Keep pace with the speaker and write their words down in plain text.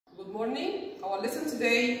Good morning. Our lesson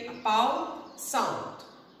today about sound.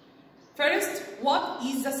 First, what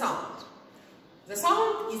is the sound? The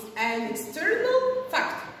sound is an external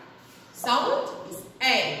factor. Sound is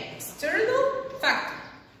an external factor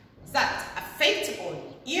that affects on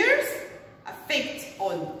ears,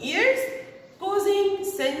 causing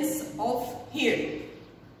sense of hearing.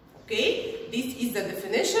 Okay, this is the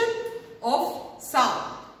definition of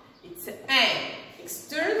sound. It's an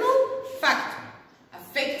external factor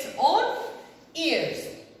affects on ears,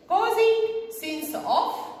 causing sense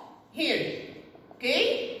of hearing.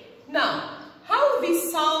 Okay, now how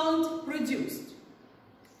this sound produced?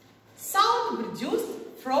 Sound produced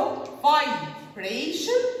from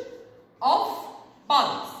vibration of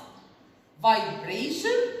bodies.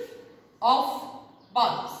 Vibration of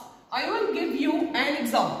bodies. I will give you an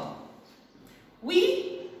example.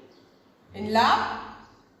 We in lab,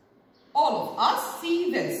 all of us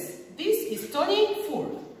see this. This is tuning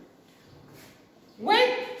fork. When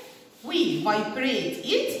we vibrate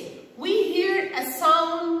it, we hear a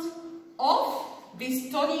sound of this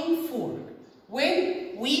tuning fork.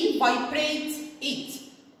 When we vibrate it,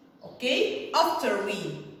 okay? After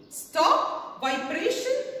we stop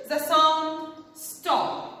vibration, the sound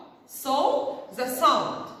stop. So the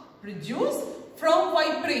sound produced from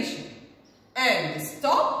vibration and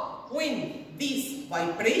stop when this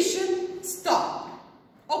vibration stop.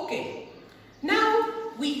 Okay, now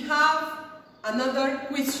we have another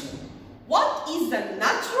question. What is the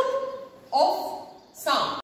natural